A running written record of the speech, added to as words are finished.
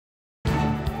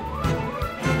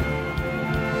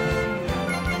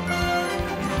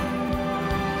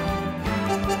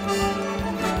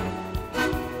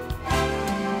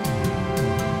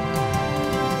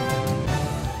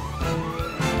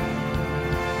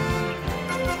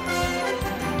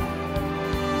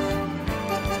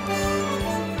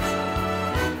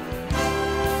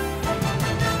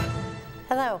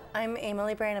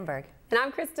Amalie Brandenburg. And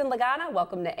I'm Kristin Lagana.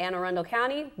 Welcome to Anne Arundel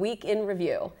County Week in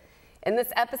Review. In this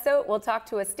episode, we'll talk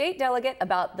to a state delegate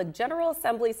about the General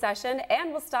Assembly session,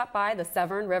 and we'll stop by the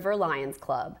Severn River Lions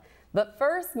Club. But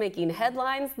first, making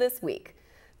headlines this week.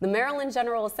 The Maryland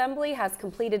General Assembly has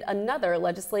completed another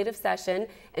legislative session,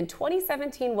 and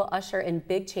 2017 will usher in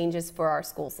big changes for our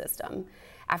school system.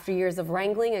 After years of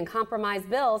wrangling and compromise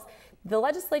bills, the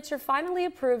legislature finally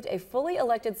approved a fully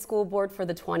elected school board for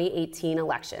the 2018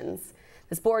 elections.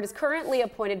 This board is currently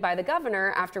appointed by the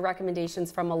governor after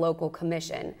recommendations from a local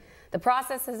commission. The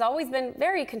process has always been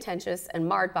very contentious and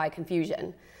marred by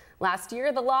confusion. Last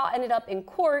year, the law ended up in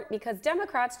court because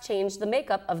Democrats changed the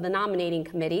makeup of the nominating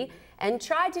committee and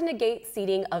tried to negate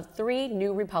seating of 3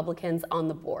 new Republicans on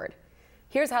the board.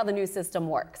 Here's how the new system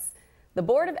works. The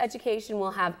Board of Education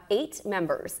will have 8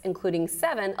 members, including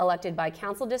 7 elected by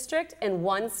council district and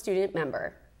 1 student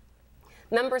member.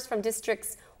 Members from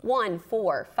districts 1,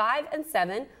 4, 5, and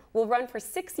 7 will run for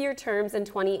 6-year terms in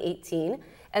 2018,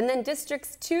 and then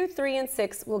districts 2, 3, and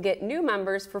 6 will get new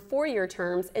members for 4-year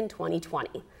terms in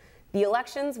 2020. The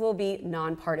elections will be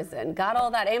nonpartisan. Got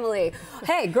all that, Amalie?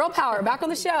 Hey, girl power, back on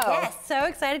the show. Yes, so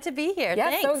excited to be here.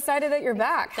 Yes, Thanks. so excited that you're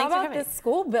back. How about this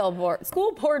school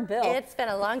board bill? It's been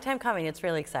a long time coming. It's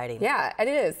really exciting. Yeah, it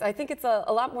is. I think it's a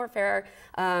lot more fair.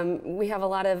 We have a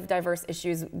lot of diverse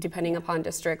issues depending upon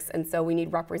districts, and so we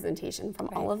need representation from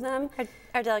all of them.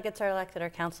 Our delegates are elected, our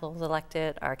council is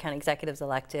elected, our county executives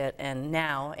elected, and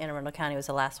now Anne Arundel County was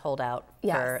the last holdout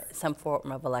for some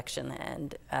form of election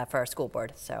and for our school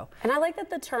board. And I like that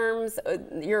the terms,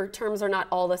 your terms are not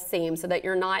all the same, so that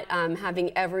you're not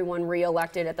having everyone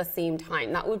re-elected at the same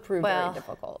time. That would prove very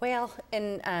difficult. Well,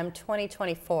 in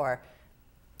 2024,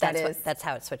 that's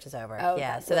how it switches over. Oh,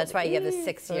 yeah, so that's why you have the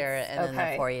 6-year and then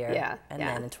the 4-year, and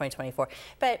then in 2024.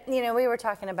 But you know, we were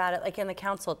talking about it like in the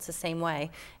council, it's the same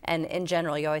way. And in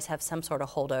general, you always have some sort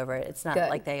of holdover. It's not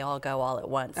like they all go all at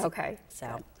once. Okay,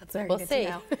 so that's very we'll good see. To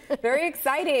know. Very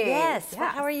exciting. Yes. Well,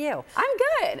 how are you? I'm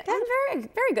good. I'm very,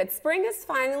 very good. Spring has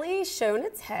finally shown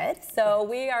its head, so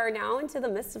we are now into the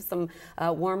midst of some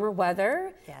warmer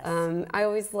weather. Yes. I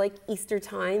always like Easter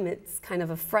time. It's kind of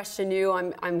a fresh and new.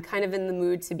 I'm kind of in the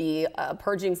mood to be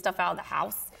purging stuff out of the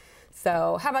house.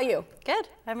 So how about you? Good.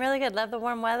 I'm really good. Love the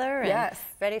warm weather and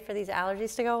ready for these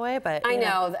allergies to go away. But I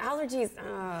know the allergies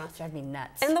drive me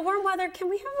nuts. And the warm weather, can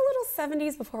we have a little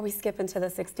 70s before we skip into the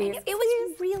 60s? It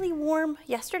was really warm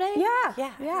yesterday.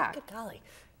 Yeah. Good golly.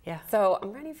 Yeah. So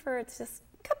I'm ready for it to just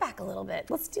cut back a little bit.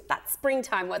 Let's do that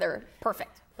springtime weather.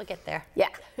 Perfect. We'll get there. Yeah.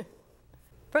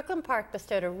 Brooklyn Park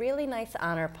bestowed a really nice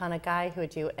honor upon a guy who would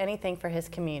do anything for his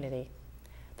community.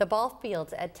 The ball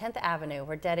fields at 10th Avenue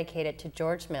were dedicated to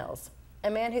George Mills, a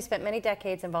man who spent many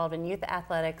decades involved in youth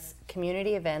athletics,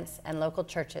 community events, and local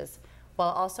churches, while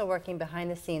also working behind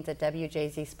the scenes at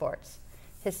WJZ Sports.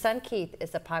 His son Keith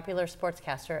is a popular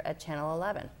sportscaster at Channel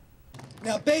 11.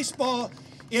 Now, baseball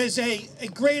is a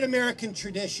great American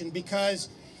tradition because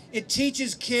it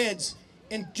teaches kids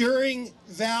enduring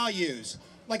values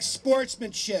like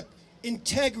sportsmanship,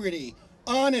 integrity,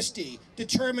 honesty,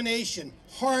 determination,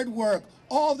 hard work,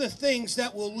 all the things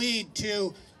that will lead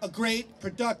to a great,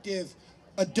 productive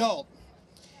adult.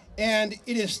 And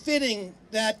it is fitting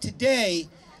that today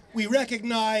we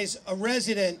recognize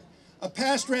a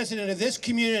past resident of this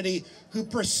community who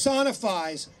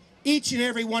personifies each and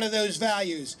every one of those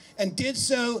values and did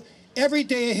so every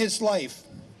day of his life.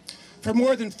 For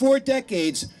more than 4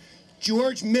 decades,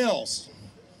 George Mills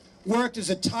worked as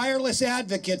a tireless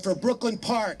advocate for Brooklyn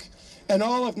Park and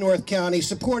all of North County,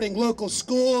 supporting local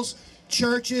schools,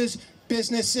 churches,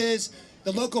 businesses,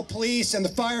 the local police, and the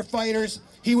firefighters.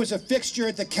 He was a fixture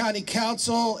at the county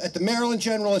council, at the Maryland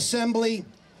General Assembly,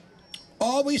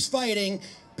 always fighting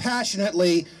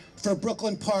passionately for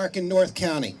Brooklyn Park and North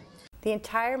County. The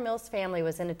entire Mills family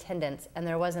was in attendance, and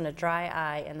there wasn't a dry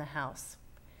eye in the house.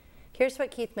 Here's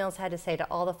what Keith Mills had to say to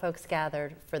all the folks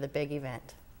gathered for the big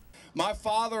event. My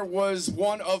father was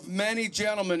one of many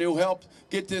gentlemen who helped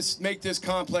make this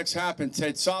complex happen.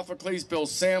 Ted Sophocles, Bill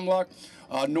Samluck,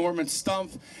 Norman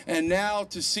Stumpf, and now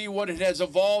to see what it has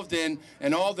evolved in,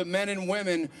 and all the men and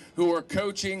women who are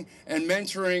coaching and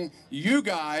mentoring you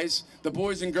guys, the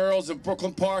boys and girls of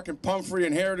Brooklyn Park and Pumphrey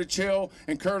and Heritage Hill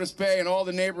and Curtis Bay and all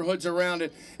the neighborhoods around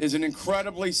it, is an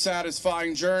incredibly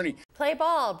satisfying journey. Play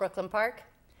ball, Brooklyn Park.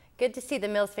 Good to see the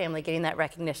Mills family getting that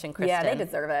recognition, Kristin. Yeah, they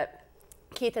deserve it.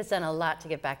 Keith has done a lot to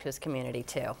give back to his community,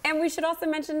 too. And we should also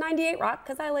mention 98 Rock,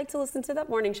 because I like to listen to that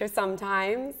morning show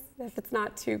sometimes, if it's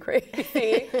not too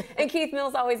crazy. And Keith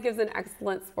Mills always gives an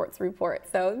excellent sports report.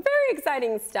 So very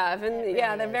exciting stuff. And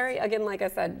yeah, they're very, again, like I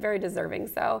said, very deserving.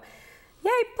 So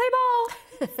Yay, play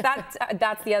ball.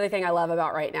 That's the other thing I love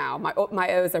about right now.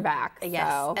 My O's are back.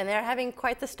 Yes, so. and they're having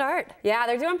quite the start. Yeah,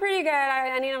 they're doing pretty good.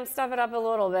 I need them to step it up a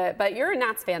little bit. But you're a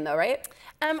Nats fan though, right?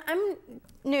 I'm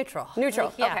neutral. Neutral,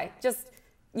 Like, yeah. okay. Just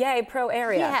yay, pro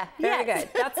area. Yeah, Very yes. good.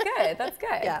 That's good, that's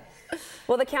good. Yeah.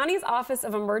 Well, the county's Office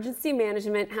of Emergency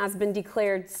Management has been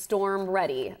declared storm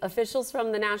ready. Officials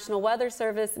from the National Weather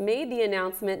Service made the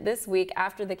announcement this week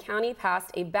after the county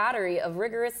passed a battery of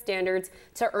rigorous standards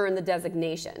to earn the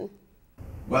designation.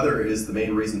 Weather is the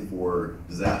main reason for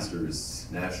disasters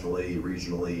nationally,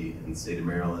 regionally, in the state of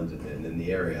Maryland and in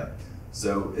the area.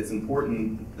 So it's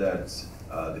important that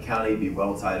the county be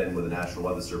well tied in with the National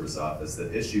Weather Service office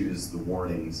that issues the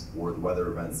warnings for the weather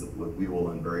events that we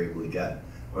will invariably get,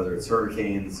 whether it's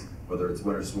hurricanes, whether it's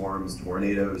winter storms,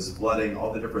 tornadoes, flooding,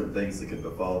 all the different things that can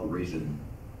befall the region.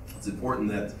 It's important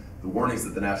that the warnings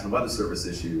that the National Weather Service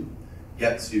issue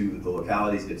get to the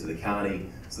localities, get to the county,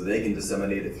 so they can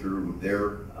disseminate it through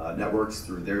their networks,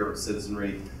 through their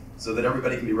citizenry, so that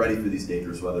everybody can be ready for these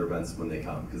dangerous weather events when they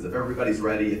come. Because if everybody's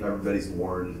ready, if everybody's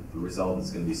warned, the result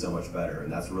is going to be so much better.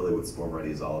 And that's really what Storm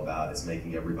Ready is all about. It's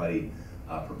making everybody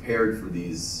prepared for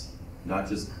these, not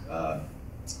just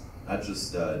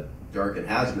dark and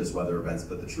hazardous weather events,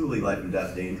 but the truly life and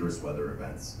death dangerous weather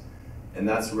events. And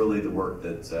that's really the work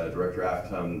that Director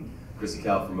Afton,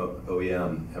 Kristin from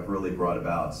OEM have really brought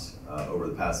about over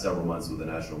the past several months with the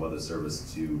National Weather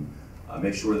Service to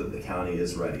make sure that the county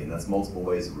is ready. And that's multiple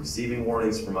ways of receiving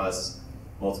warnings from us,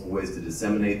 multiple ways to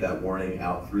disseminate that warning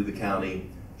out through the county,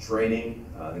 training,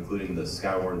 including the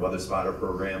Skywarn Weather Spotter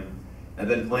program, and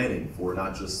then planning for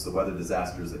not just the weather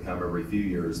disasters that come every few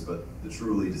years, but the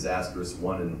truly disastrous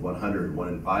 1 in 100, 1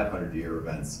 in 500 year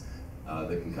events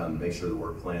that can come. Make sure that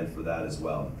we're planned for that as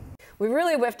well. We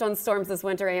really whiffed on storms this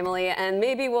winter, Amalie, and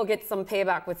maybe we'll get some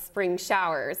payback with spring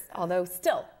showers, although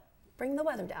still, bring the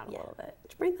weather down a little bit.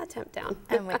 Bring that temp down.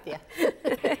 I'm with you.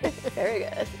 Very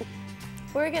good.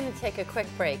 We're going to take a quick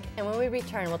break, and when we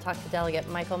return, we'll talk to Delegate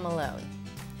Michael Malone.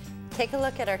 Take a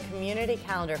look at our community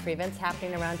calendar for events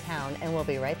happening around town, and we'll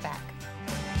be right back.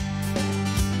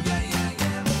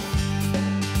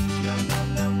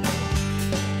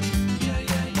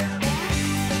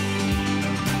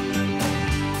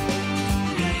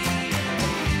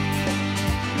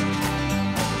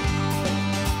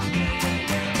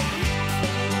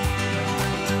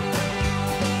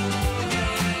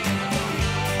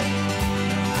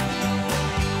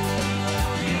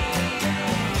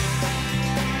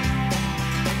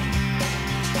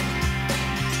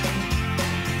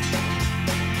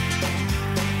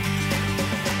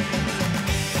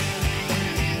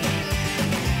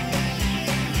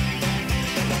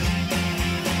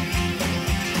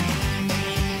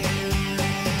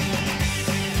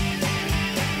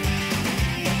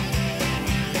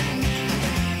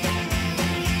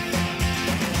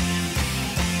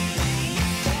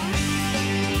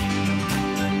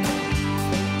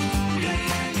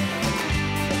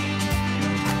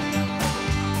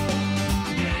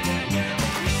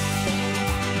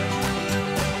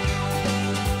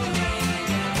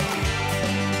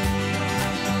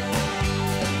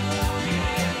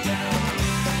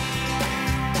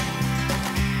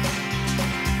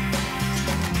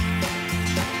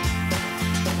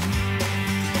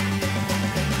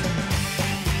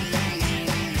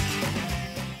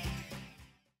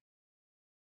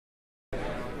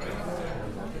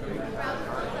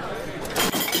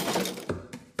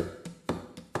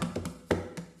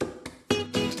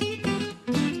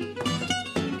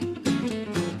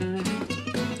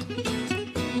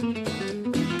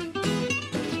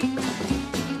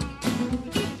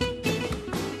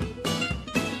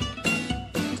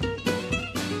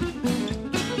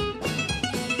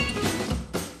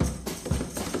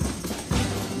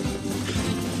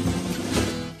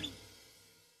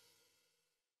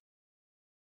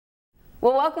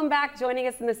 Well, welcome back. Joining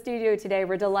us in the studio today,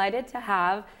 we're delighted to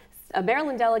have a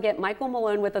Maryland delegate, Michael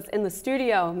Malone, with us in the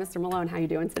studio. Mr. Malone, how are you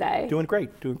doing today? Doing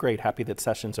great, doing great. Happy that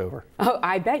session's over. Oh,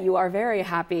 I bet you are very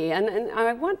happy. And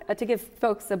I want to give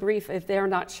folks a brief, if they're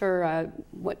not sure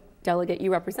what delegate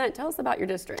you represent. Tell us about your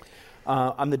district.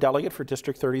 I'm the delegate for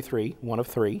District 33, one of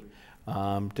three.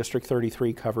 District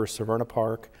 33 covers Severna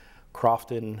Park,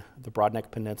 Crofton, the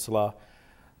Broadneck Peninsula,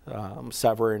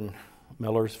 Severn,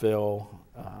 Millersville.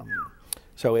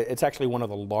 So it's actually one of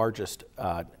the largest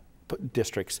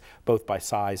districts, both by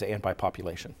size and by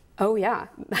population. Oh, yeah.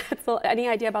 Any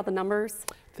idea about the numbers?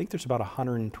 I think there's about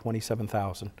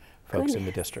 127,000 folks in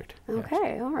the district.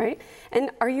 Okay, yes. All right. And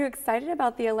are you excited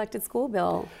about the elected school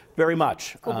bill? Very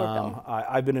much. School board bill.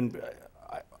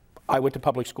 I went to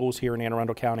public schools here in Anne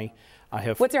Arundel County.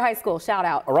 What's your high school? Shout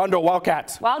out. Arundel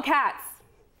Wildcats. Wildcats.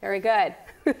 Very good.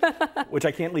 Which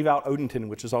I can't leave out Odenton,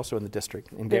 which is also in the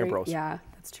district, in Gabbros. Yeah,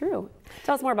 that's true.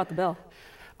 Tell us more about the bill.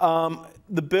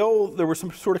 The bill, there were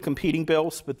some sort of competing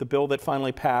bills, but the bill that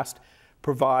finally passed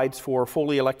provides for a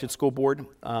fully elected school board.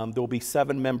 There will be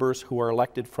 7 members who are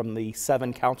elected from the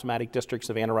 7 councilmatic districts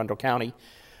of Anne Arundel County,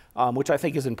 which I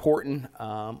think is important.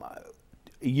 A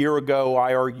year ago,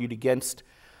 I argued against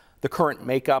the current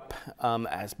makeup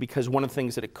because one of the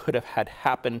things that it could have had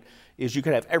happen is you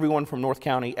could have everyone from North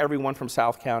County, everyone from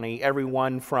South County,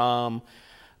 everyone from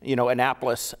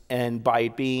Annapolis, and by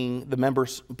being the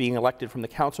members being elected from the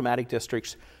councilmatic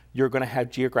districts, you're going to have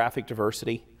geographic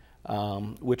diversity,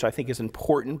 which I think is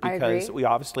important because we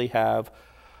obviously have,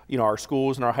 our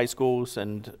schools and our high schools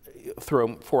and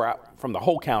from the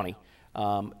whole county.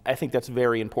 I think that's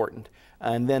very important.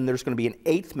 And then there's going to be an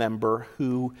 8th member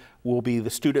who will be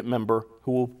the student member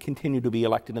who will continue to be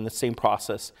elected in the same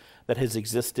process that has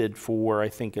existed for, I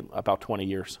think, about 20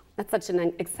 years. That's such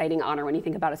an exciting honor when you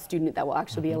think about a student that will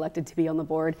actually be elected to be on the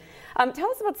board. Tell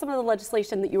us about some of the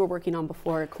legislation that you were working on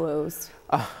before it closed.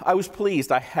 I was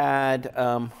pleased. I had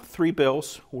 3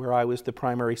 bills where I was the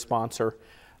primary sponsor.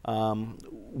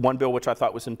 One bill which I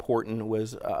thought was important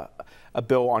was a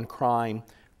bill on crime.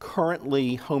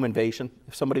 Currently, home invasion,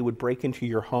 if somebody would break into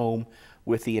your home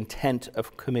with the intent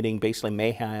of committing basically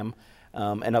mayhem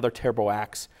and other terrible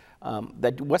acts,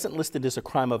 that wasn't listed as a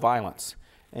crime of violence.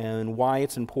 And why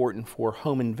it's important for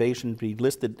home invasion to be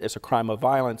listed as a crime of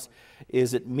violence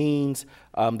is it means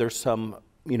there's some,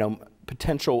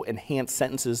 potential enhanced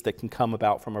sentences that can come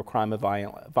about from a crime of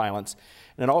violence.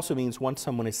 And it also means once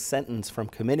someone is sentenced from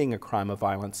committing a crime of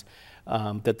violence,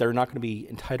 that they're not going to be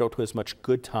entitled to as much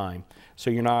good time. So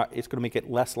it's going to make it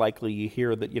less likely you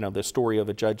hear that, the story of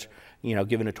a judge,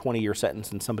 given a 20-year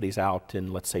sentence and somebody's out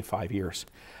in, let's say, 5 years,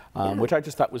 which I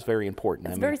just thought was very important.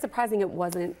 It's very surprising it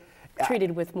wasn't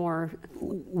treated with more.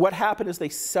 What happened is they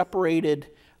separated,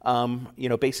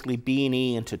 basically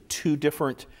B&E into 2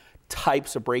 different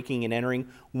types of breaking and entering.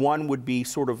 One would be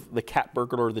sort of the cat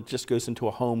burglar that just goes into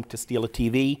a home to steal a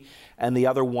TV, and the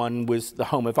other one was the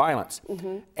home of violence.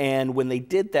 And when they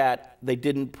did that, they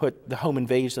didn't put the home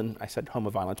invasion, I said home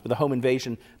of violence, but the home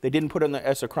invasion, they didn't put it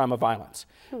as a crime of violence.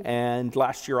 And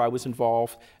last year I was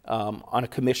involved on a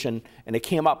commission, and it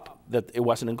came up that it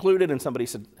wasn't included, and somebody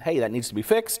said, hey, that needs to be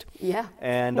fixed. Yeah.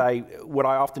 And what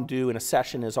I often do in a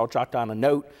session is I'll jot down a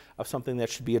note of something that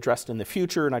should be addressed in the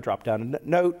future, and I drop down a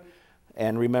note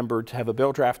and remembered to have a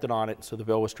bill drafted on it, so the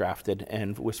bill was drafted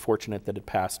and was fortunate that it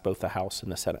passed both the House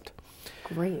and the Senate.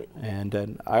 Great.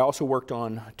 And I also worked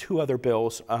on 2 other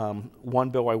bills. One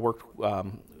bill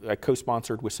I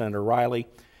co-sponsored with Senator Riley.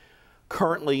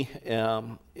 Currently,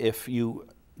 if you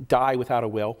die without a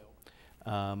will,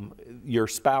 your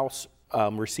spouse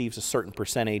receives a certain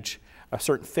percentage, a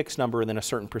certain fixed number, and then a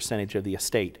certain percentage of the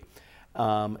estate.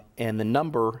 And the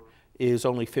number is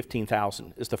only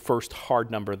 $15,000, is the first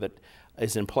hard number that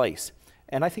is in place.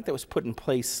 And I think that was put in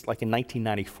place like in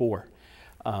 1994.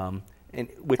 Times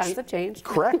have changed.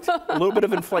 Correct. A little bit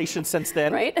of inflation since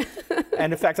then. Right.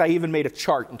 And in fact, I even made a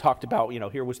chart and talked about,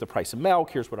 here was the price of milk,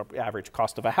 here's what our average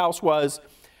cost of a house was.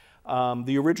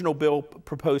 The original bill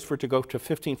proposed for it to go to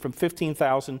from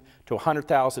 $15,000 to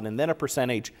 $100,000 and then a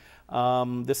percentage.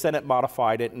 The Senate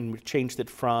modified it and changed it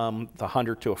from the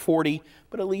 100 to a 40,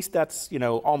 but at least that's,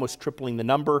 almost tripling the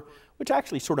number, which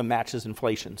actually sort of matches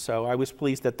inflation. So I was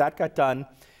pleased that that got done.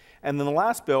 And then the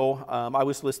last bill, I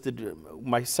was listed,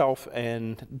 myself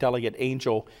and Delegate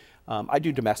Angel. I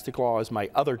do domestic law as my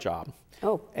other job.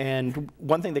 Oh. And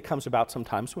one thing that comes about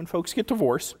sometimes when folks get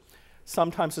divorced,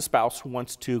 sometimes the spouse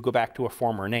wants to go back to a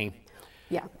former name.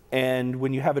 Yeah. And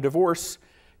when you have a divorce,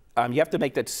 you have to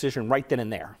make that decision right then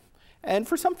and there. And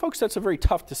for some folks, that's a very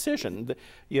tough decision.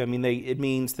 It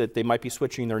means that they might be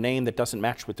switching their name that doesn't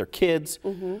match with their kids.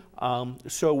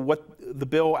 So what the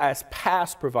bill as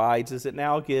passed provides is it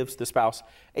now gives the spouse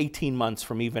 18 months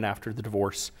from even after the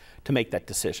divorce to make that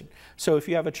decision. So if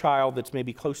you have a child that's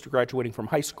maybe close to graduating from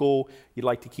high school, you'd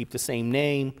like to keep the same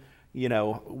name,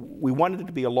 we wanted it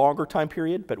to be a longer time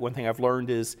period, but one thing I've learned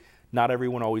is not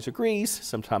everyone always agrees.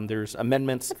 Sometimes there's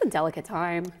amendments. It's a delicate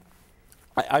time.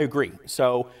 I agree.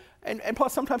 So, and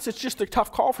plus sometimes it's just a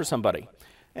tough call for somebody.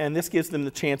 And this gives them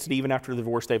the chance that even after the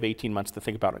divorce, they have 18 months to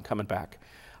think about it and coming back.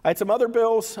 I had some other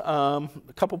bills, a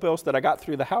couple bills that I got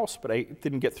through the House, but I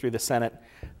didn't get through the Senate.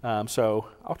 So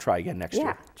I'll try again next year.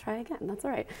 Yeah, try again. That's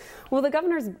all right. Well, the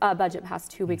governor's budget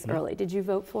passed 2 weeks early. Did you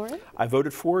vote for it? I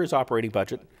voted for his operating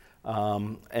budget,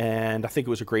 and I think it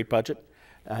was a great budget.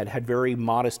 It had very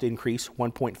modest increase,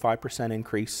 1.5%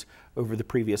 increase over the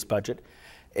previous budget.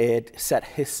 It set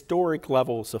historic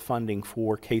levels of funding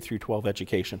for K through 12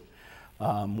 education.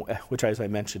 which, as I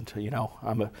mentioned,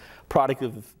 I'm a product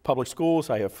of public schools.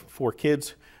 I have 4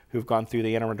 kids who've gone through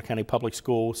the Anne Arundel County Public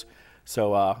Schools.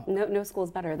 So no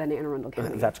school's better than Anne Arundel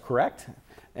County. That's correct.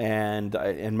 And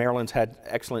Maryland's had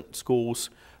excellent schools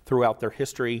throughout their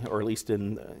history, or at least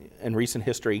in recent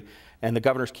history, and the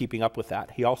governor's keeping up with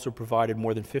that. He also provided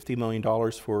more than $50 million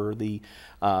for the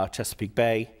Chesapeake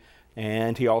Bay,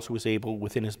 and he also was able,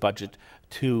 within his budget,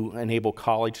 to enable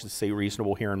colleges to stay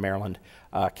reasonable here in Maryland,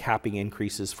 capping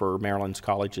increases for Maryland's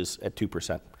colleges at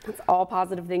 2%. That's all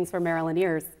positive things for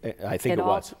Marylanders. I think it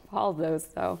was. All of those,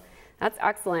 so that's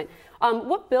excellent.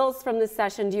 What bills from this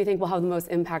session do you think will have the most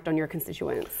impact on your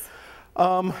constituents?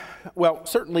 Well,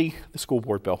 certainly the school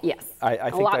board bill. Yes, I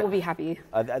think a lot will be happy.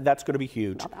 That's going to be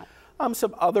huge.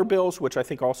 Some other bills, which I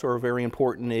think also are very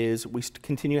important, is we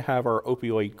continue to have our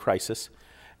opioid crisis,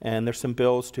 and there's some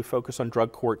bills to focus on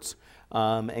drug courts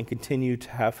and continue to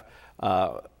have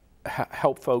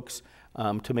help folks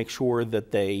to make sure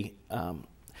that they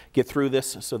get through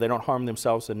this so they don't harm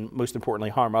themselves and, most importantly,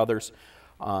 harm others,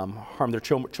 harm their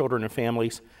children and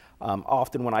families.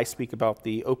 Often when I speak about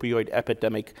the opioid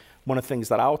epidemic, one of the things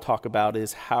that I'll talk about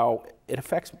is how it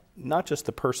affects not just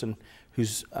the person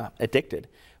who's addicted,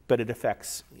 but it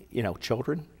affects,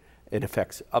 children, it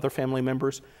affects other family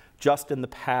members. Just in the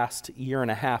past year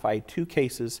and a half, I had 2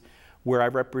 cases where I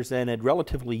represented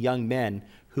relatively young men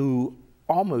who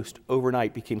almost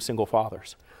overnight became single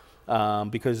fathers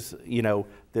because,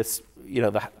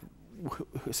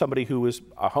 somebody who was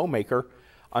a homemaker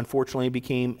unfortunately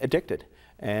became addicted.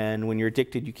 And when you're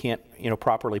addicted, you can't,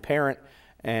 properly parent.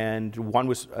 And one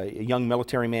was a young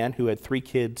military man who had 3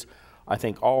 kids, I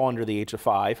think, all under the age of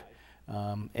 5.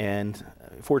 And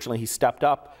fortunately, he stepped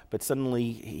up, but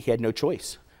suddenly he had no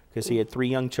choice because he had 3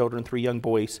 young children, 3 young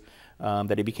boys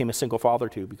that he became a single father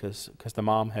to because the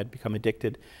mom had become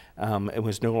addicted and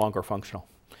was no longer functional.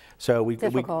 So we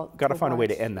got to find a way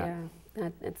to end that. Yeah,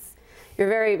 you're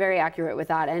very, very accurate with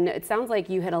that. And it sounds like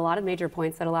you hit a lot of major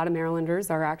points that a lot of Marylanders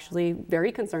are actually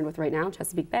very concerned with right now.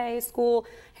 Chesapeake Bay, school,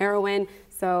 heroin.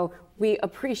 So we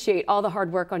appreciate all the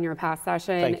hard work on your past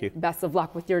session. Thank you. Best of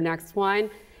luck with your next one.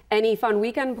 Any fun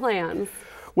weekend plans?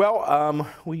 Well,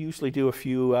 we usually do a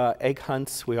few egg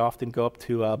hunts. We often go up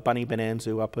to Bunny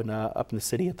Bonanza up in the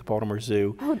city at the Baltimore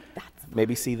Zoo. Oh, that's fun.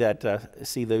 Maybe see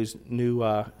those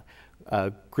new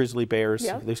grizzly bears,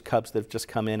 Yep. Those cubs that have just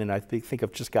come in, and I think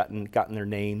I've just gotten their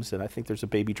names, and I think there's a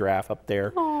baby giraffe up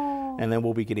there. Aww. And then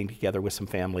we'll be getting together with some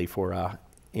family for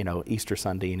Easter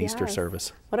Sunday and Easter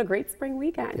service. What a great spring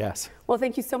weekend. Yes. Well,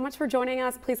 thank you so much for joining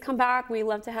us. Please come back. We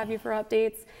love to have you for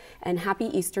updates. And happy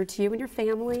Easter to you and your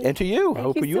family. And to you. I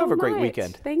hope you have a great much.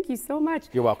 weekend. Thank you so much.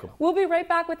 You're welcome. We'll be right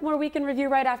back with more Week in Review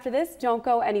right after this. Don't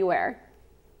go anywhere.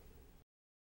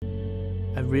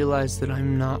 I realized that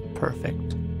I'm not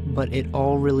perfect, but it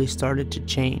all really started to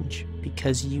change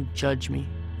because you judge me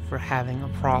for having a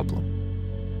problem.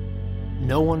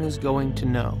 No one is going to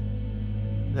know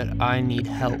that I need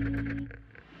help.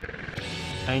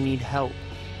 I need help.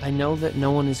 I know that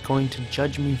no one is going to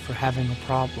judge me for having a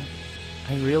problem.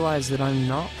 I realize that I'm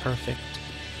not perfect,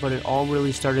 but it all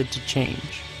really started to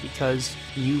change because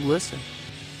you listen.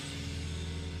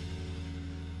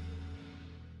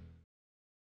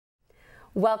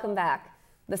 Welcome back.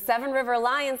 The Seven River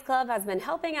Lions Club has been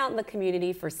helping out in the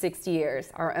community for 60 years.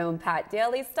 Our own Pat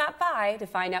Daly stopped by to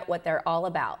find out what they're all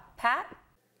about. Pat?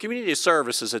 Community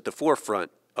service is at the forefront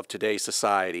of today's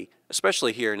society,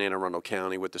 especially here in Anne Arundel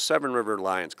County with the Seven River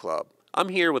Lions Club. I'm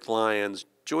here with Lions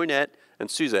Joynette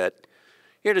and Suzette,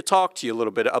 here to talk to you a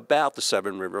little bit about the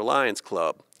Seven River Lions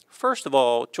Club. First of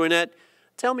all, Joynette,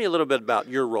 tell me a little bit about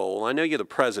your role. I know you're the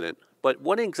president, but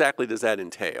what exactly does that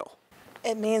entail?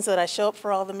 It means that I show up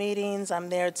for all the meetings. I'm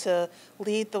there to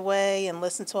lead the way and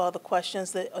listen to all the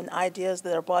questions and ideas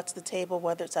that are brought to the table,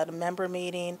 whether it's at a member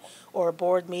meeting or a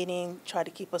board meeting, try to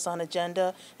keep us on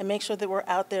agenda and make sure that we're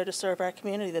out there to serve our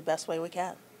community the best way we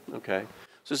can. Okay.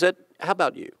 Suzette, how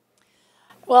about you?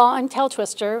 Well, I'm tail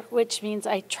twister, which means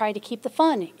I try to keep the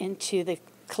fun into the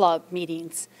club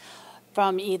meetings,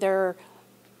 from either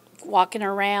walking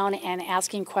around and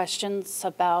asking questions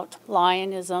about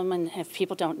lionism, and if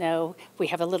people don't know, we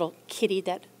have a little kitty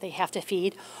that they have to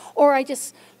feed, or I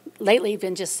just lately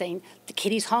been just saying, the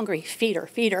kitty's hungry, feed her,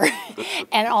 feed her.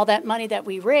 And all that money that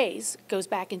we raise goes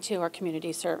back into our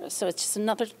community service. So it's just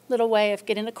another little way of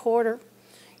getting a quarter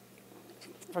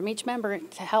from each member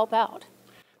to help out.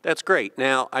 That's great.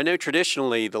 Now, I know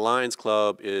traditionally the Lions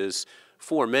Club is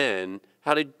for men.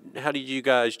 How did you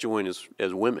guys join as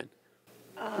women?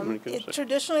 It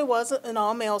traditionally was an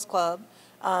all-males club.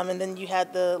 And then you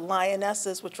had the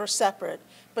lionesses, which were separate.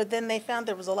 But then they found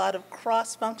there was a lot of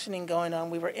cross-functioning going on.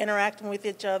 We were interacting with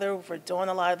each other. We were doing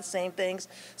a lot of the same things.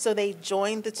 So they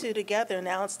joined the two together.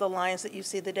 Now it's the lions that you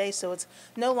see today. So it's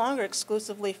no longer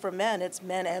exclusively for men. It's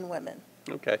men and women.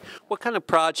 Okay. What kind of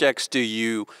projects do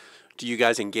you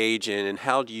guys engage in, and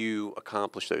how do you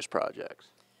accomplish those projects?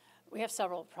 We have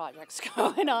several projects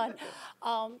going on.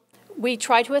 We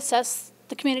try to assess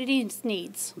the community's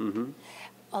needs. Mm-hmm.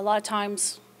 A lot of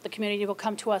times the community will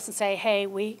come to us and say, hey,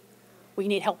 we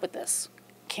need help with this.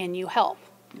 Can you help?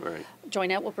 Right.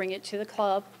 Joinette will bring it to the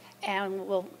club and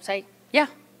we'll say, yeah,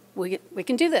 we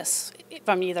can do this.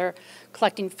 From either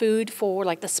collecting food for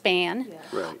like the span,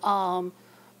 Right.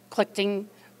 collecting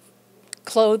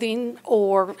clothing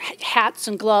or hats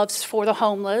and gloves for the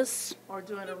homeless. Or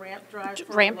doing a ramp drive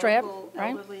for Ramp a drive, local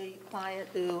right. elderly client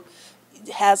who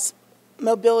has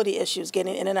mobility issues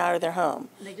getting in and out of their home.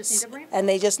 And they just need a ramp. And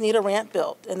they just need a ramp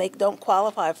built, and they don't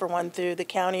qualify for one through the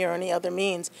county or any other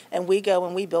means, and we go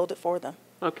and we build it for them.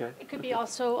 Okay. It could be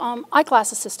also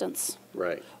eyeglass assistance.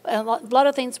 Right. A lot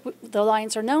of things the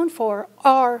Lions are known for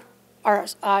are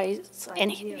eyes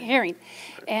and hearing.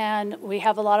 And we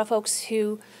have a lot of folks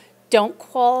who don't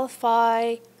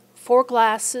qualify for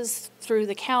glasses through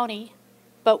the county,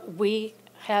 but we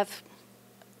have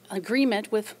agreement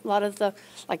with a lot of the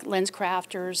like lens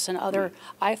crafters and other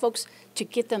eye folks to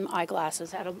get them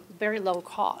eyeglasses at a very low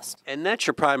cost. And that's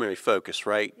your primary focus,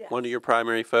 right? Yes. One of your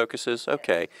primary focuses?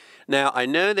 Okay. Now, I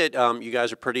know that you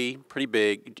guys are pretty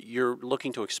big. You're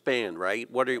looking to expand,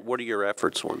 right? What are your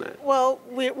efforts on that? Well,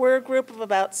 we're a group of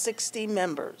about 60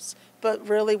 members, but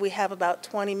really we have about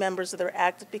 20 members that are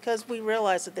active because we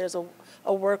realize that there's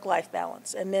a work-life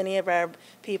balance, and many of our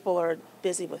people are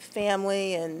busy with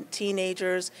family and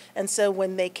teenagers, and so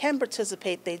when they can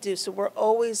participate, they do. So we're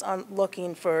always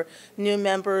looking for new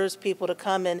members, people to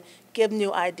come and give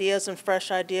new ideas and fresh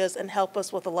ideas and help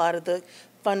us with a lot of the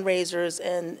fundraisers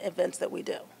and events that we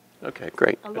do. Okay,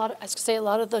 great. A lot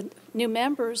of the new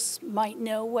members might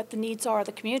know what the needs are of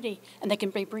the community, and they can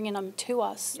be bringing them to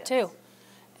us too.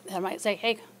 They might say,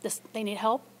 hey, they need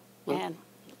help, and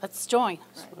let's join.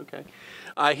 Okay.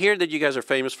 I hear that you guys are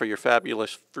famous for your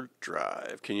fabulous fruit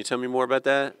drive. Can you tell me more about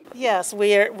that? Yes,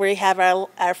 we have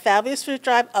our fabulous fruit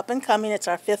drive up and coming. It's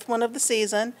our 5th one of the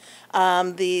season.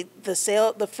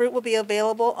 The fruit will be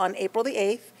available on April the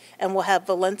 8th, and we'll have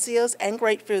Valencias and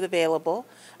grapefruit available.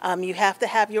 You have to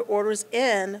have your orders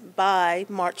in by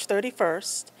March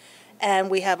 31st, and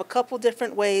we have a couple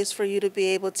different ways for you to be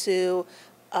able to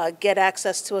get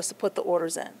access to us to put the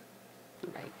orders in.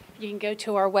 Right. You can go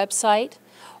to our website,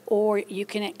 or you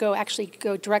can actually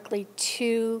go directly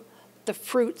to the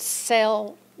fruit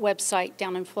sale website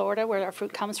down in Florida where our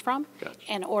fruit comes from. Gotcha.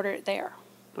 And order it there.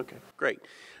 Okay, great.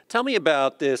 Tell me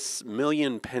about this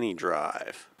Million Penny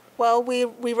Drive. Well, we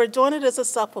were doing it as a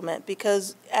supplement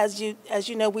because, as you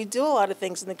know, we do a lot of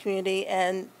things in the community,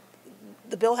 and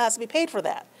the bill has to be paid for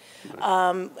that.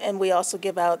 And we also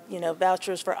give out,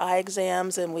 vouchers for eye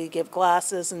exams, and we give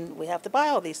glasses, and we have to buy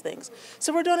all these things.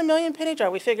 So we're doing a Million Penny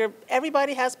Drive. We figure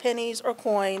everybody has pennies or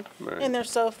coin in their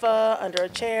sofa, under a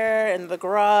chair, in the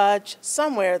garage,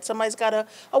 somewhere. Somebody's got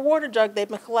a water jug they've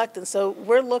been collecting. So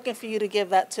we're looking for you to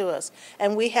give that to us.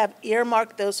 And we have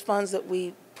earmarked those funds that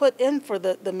we put in for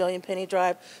the Million Penny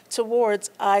Drive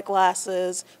towards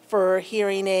eyeglasses, for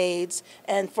hearing aids,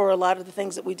 and for a lot of the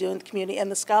things that we do in the community,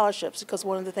 and the scholarships, because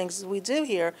one of the things we do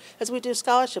here is we do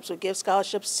scholarships. We give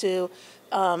scholarships to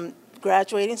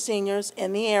graduating seniors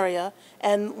in the area,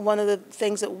 and one of the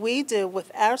things that we do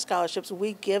with our scholarships,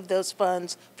 we give those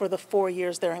funds for the 4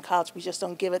 years they're in college. We just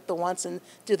don't give it the once and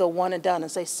do the one and done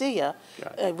and say, see ya.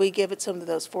 We give it to them to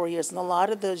those 4 years, and a lot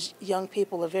of those young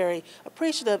people are very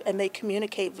appreciative, and they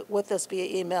communicate with us via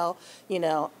email,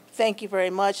 thank you very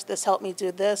much, this helped me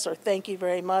do this, or thank you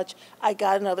very much, I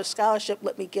got another scholarship,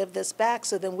 let me give this back,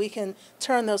 so then we can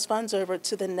turn those funds over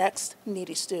to the next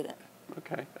needy student.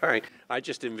 Okay, all right. I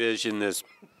just envisioned this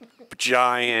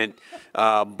giant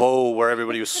bowl where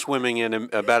everybody was swimming in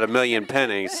about 1 million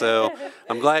pennies. So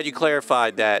I'm glad you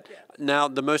clarified that. Now,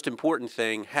 the most important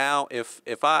thing: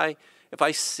 if I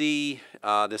see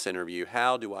this interview,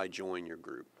 how do I join your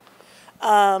group?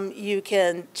 You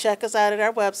can check us out at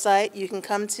our website. You can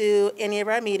come to any of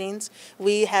our meetings.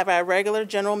 We have our regular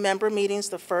general member meetings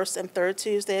the 1st and 3rd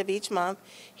Tuesday of each month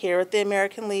here at the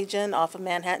American Legion off of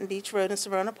Manhattan Beach Road in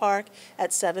Severna Park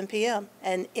at 7 p.m.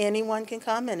 And anyone can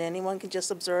come, and anyone can just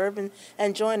observe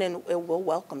and join, and we'll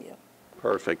welcome you.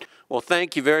 Perfect. Well,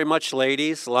 thank you very much,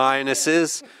 ladies,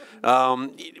 lionesses.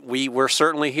 We're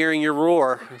certainly hearing your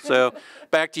roar. So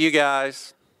back to you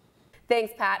guys.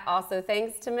 Thanks, Pat. Also,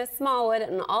 thanks to Miss Smallwood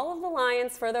and all of the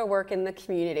Lions for their work in the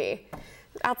community.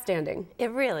 Outstanding.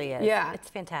 It really is. Yeah. It's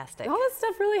fantastic. All this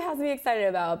stuff really has me excited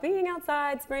about being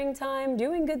outside, springtime,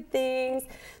 doing good things.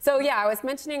 So yeah, I was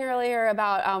mentioning earlier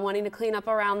about wanting to clean up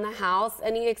around the house.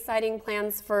 Any exciting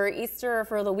plans for Easter or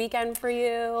for the weekend for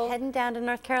you? Heading down to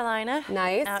North Carolina.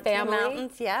 Nice. Out Family. to the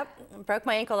mountains. Yep. Broke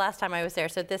my ankle last time I was there,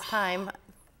 so this time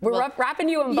we're wrapping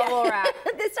you in bubble wrap.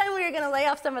 This time we were going to lay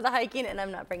off some of the hiking, and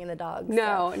I'm not bringing the dogs.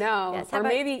 No, so. no. Yes, or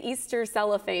maybe Easter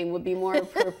cellophane would be more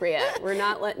appropriate. We're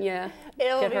not letting you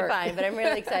It'll get be hurt. fine, but I'm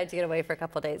really excited to get away for a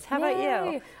couple of days. How about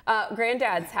you?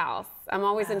 Granddad's house. I'm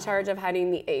always in charge of hiding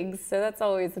the eggs, so that's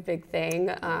always a big thing.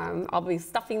 I'll be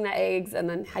stuffing the eggs and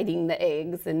then hiding the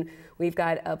eggs, and we've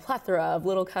got a plethora of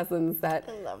little cousins that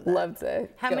love to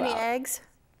How go many out. eggs?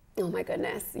 Oh my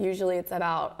goodness. Usually it's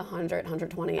about 100,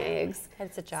 120 eggs.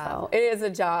 It's a job. So it is a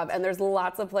job, and there's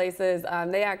lots of places.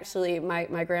 They actually,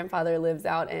 my grandfather lives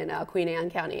out in Queen Anne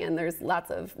County, and there's lots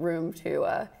of room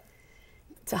to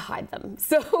hide them.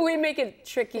 So we make it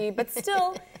tricky, but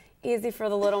still easy for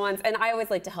the little ones. And I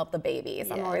always like to help the babies.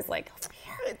 Yes. I'm always like,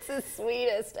 It's the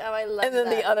sweetest. Oh, I love that. and then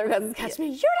the other cousins catch me,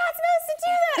 you're not supposed to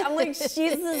do that. I'm like,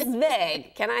 she's this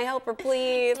big. Can I help her,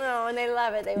 please? Oh, and they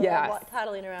love it. They were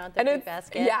toddling around with their big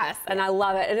basket. Yes, and I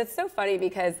love it. And it's so funny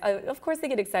because, of course, they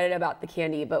get excited about the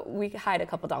candy, but we hide a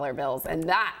couple dollar bills, and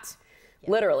that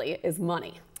literally is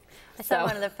money. I saw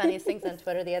one of the funniest things on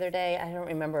Twitter the other day. I don't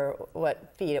remember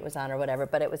what feed it was on or whatever,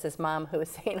 but it was this mom who was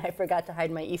saying, I forgot to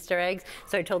hide my Easter eggs.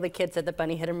 So I told the kids that the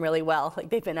bunny hit them really well. Like,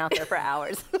 they've been out there for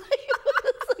hours.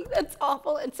 That's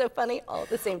awful and so funny all at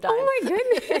the same time. Oh my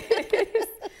goodness.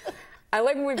 I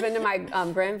like when we've been to my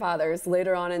grandfather's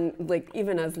later on, and like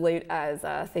even as late as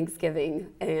Thanksgiving,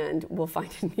 and we'll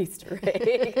find an Easter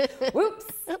egg. Whoops.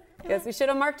 Guess we should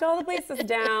have marked all the places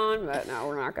down, but no,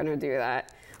 we're not going to do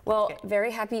that. Well,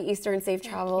 very happy Easter and safe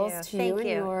travels to you and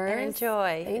yours. And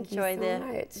enjoy. Thank enjoy you so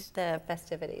much. the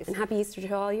festivities. And happy Easter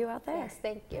to all you out there. Yes,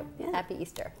 thank you. Yeah. Happy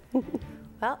Easter.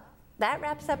 Well, that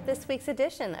wraps up this week's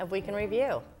edition of Week in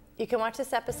Review. You can watch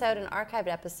this episode and archived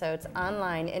episodes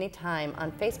online anytime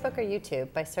on Facebook or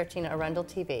YouTube by searching Arundel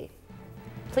TV.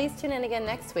 Please tune in again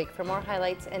next week for more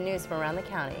highlights and news from around the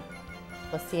county.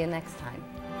 We'll see you next time.